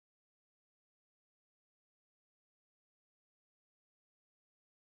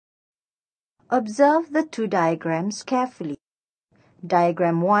Observe the two diagrams carefully.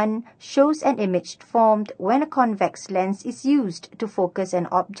 Diagram 1 shows an image formed when a convex lens is used to focus an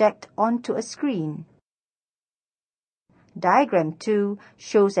object onto a screen. Diagram 2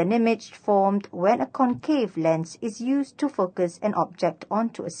 shows an image formed when a concave lens is used to focus an object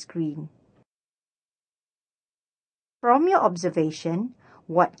onto a screen. From your observation,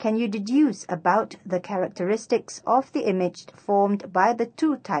 what can you deduce about the characteristics of the image formed by the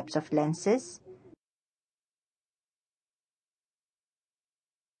two types of lenses?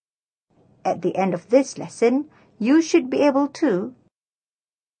 At the end of this lesson, you should be able to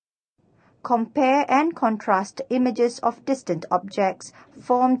compare and contrast images of distant objects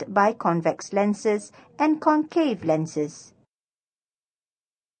formed by convex lenses and concave lenses.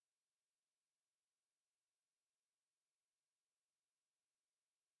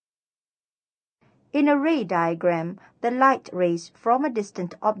 In a ray diagram, the light rays from a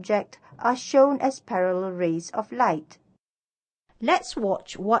distant object are shown as parallel rays of light. Let's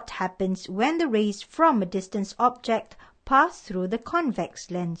watch what happens when the rays from a distant object pass through the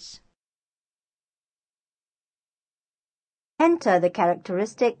convex lens. Enter the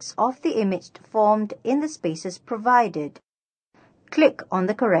characteristics of the image formed in the spaces provided. Click on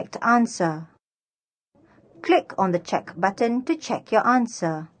the correct answer. Click on the check button to check your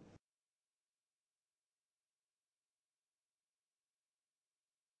answer.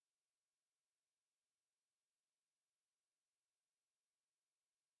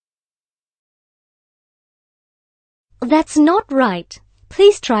 That's not right.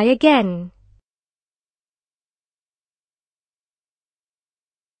 Please try again.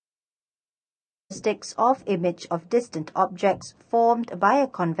 Characteristics of image of distant objects formed by a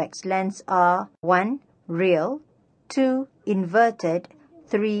convex lens are 1. Real, 2. Inverted,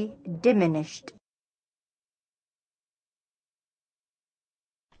 3. Diminished.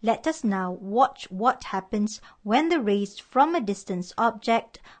 Let us now watch what happens when the rays from a distant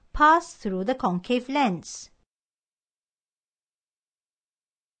object pass through the concave lens.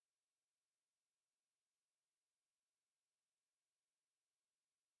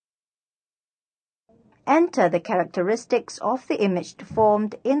 Enter the characteristics of the image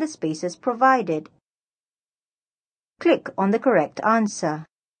formed in the spaces provided. Click on the correct answer.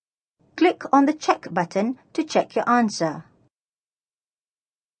 Click on the check button to check your answer.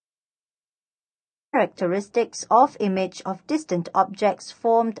 Characteristics of image of distant objects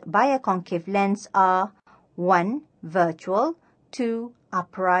formed by a concave lens are 1. Virtual, 2.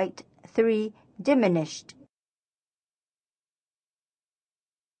 Upright, 3. Diminished.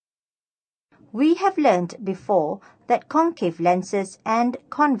 We have learnt before that concave lenses and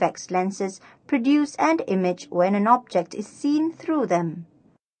convex lenses produce an image when an object is seen through them.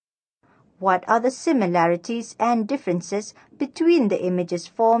 What are the similarities and differences between the images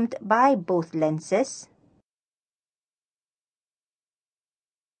formed by both lenses?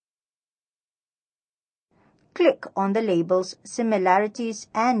 Click on the labels Similarities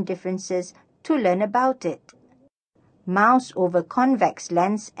and Differences to learn about it. Mouse over convex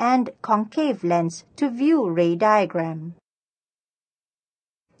lens and concave lens to view ray diagram.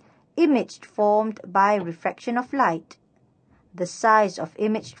 Image formed by refraction of light. The size of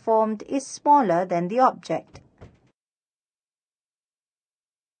image formed is smaller than the object.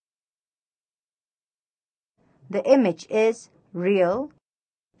 The image is real,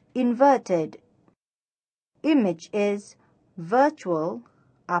 inverted. Image is virtual,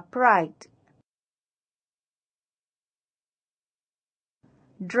 upright.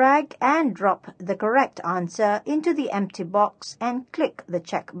 Drag and drop the correct answer into the empty box and click the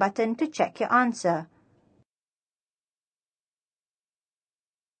check button to check your answer.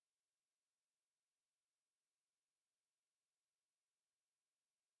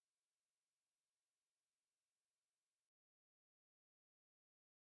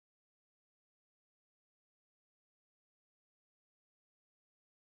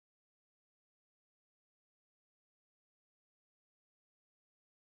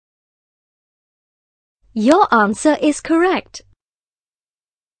 Your answer is correct.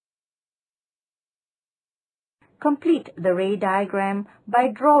 Complete the ray diagram by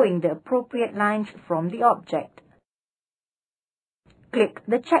drawing the appropriate lines from the object. Click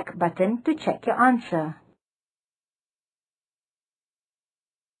the check button to check your answer.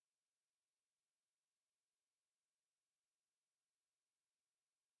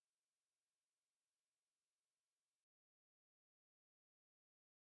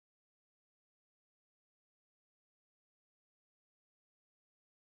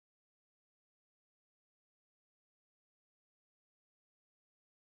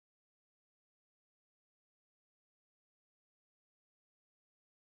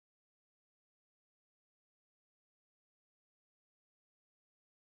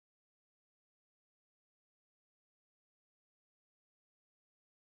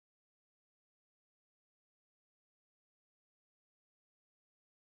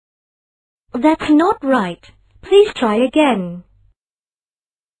 That's not right. Please try again.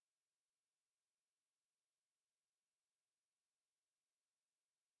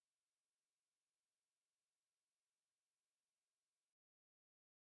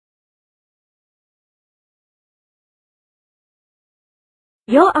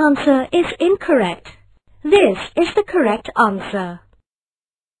 Your answer is incorrect. This is the correct answer.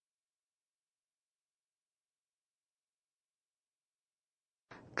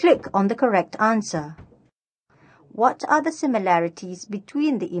 Click on the correct answer. What are the similarities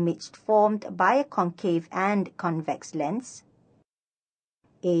between the image formed by a concave and convex lens?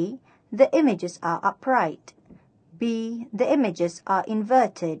 A. The images are upright. B. The images are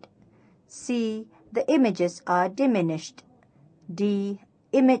inverted. C. The images are diminished. D.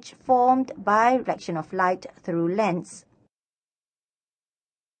 Image formed by reflection of light through lens.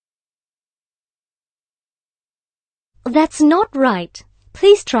 That's not right.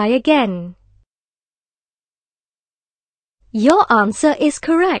 Please try again. Your answer is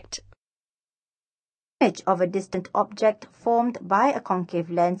correct. The image of a distant object formed by a concave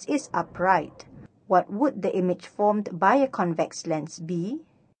lens is upright. What would the image formed by a convex lens be?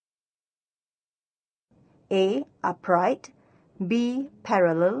 A. Upright. B.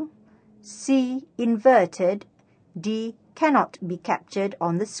 Parallel. C. Inverted. D. Cannot be captured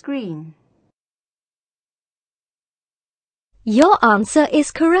on the screen. Your answer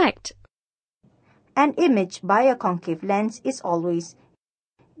is correct. An image by a concave lens is always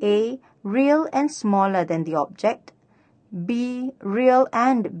A. Real and smaller than the object. B. Real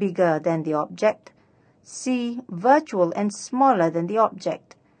and bigger than the object. C. Virtual and smaller than the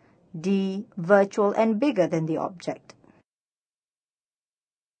object. D. Virtual and bigger than the object.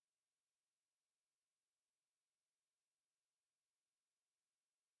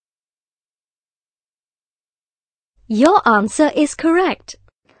 Your answer is correct.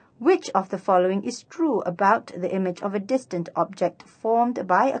 Which of the following is true about the image of a distant object formed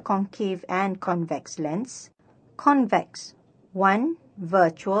by a concave and convex lens? Convex. 1.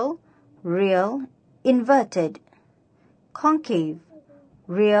 Virtual, real, inverted. Concave.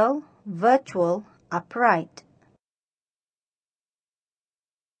 Real, virtual, upright.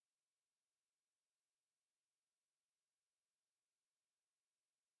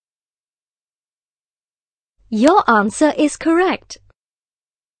 Your answer is correct.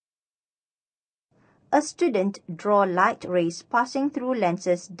 A student draw light rays passing through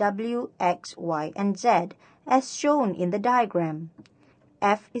lenses W, X, Y, and Z as shown in the diagram.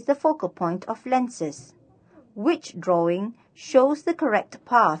 F is the focal point of lenses. Which drawing shows the correct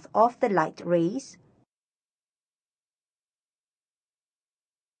path of the light rays?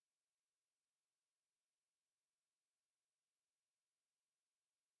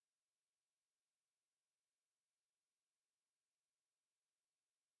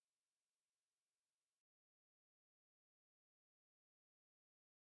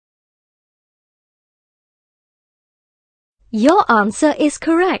 Your answer is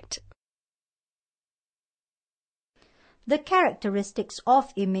correct. The characteristics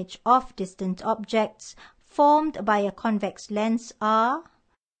of image of distant objects formed by a convex lens are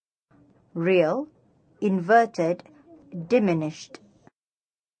real, inverted, diminished.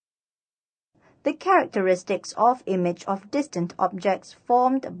 The characteristics of image of distant objects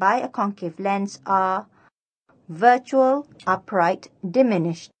formed by a concave lens are virtual, upright,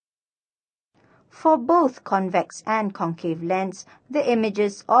 diminished. For both convex and concave lens, the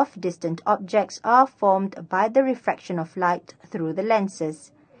images of distant objects are formed by the refraction of light through the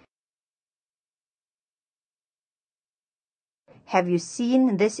lenses. Have you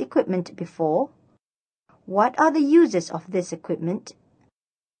seen this equipment before? What are the uses of this equipment?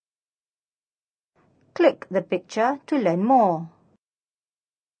 Click the picture to learn more.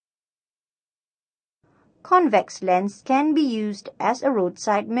 Convex lens can be used as a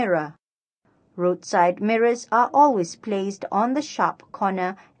roadside mirror. Roadside mirrors are always placed on the sharp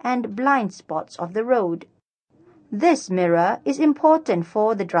corner and blind spots of the road. This mirror is important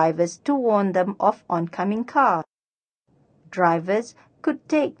for the drivers to warn them of oncoming cars. Drivers could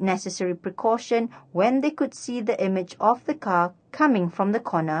take necessary precaution when they could see the image of the car coming from the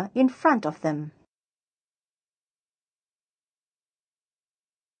corner in front of them.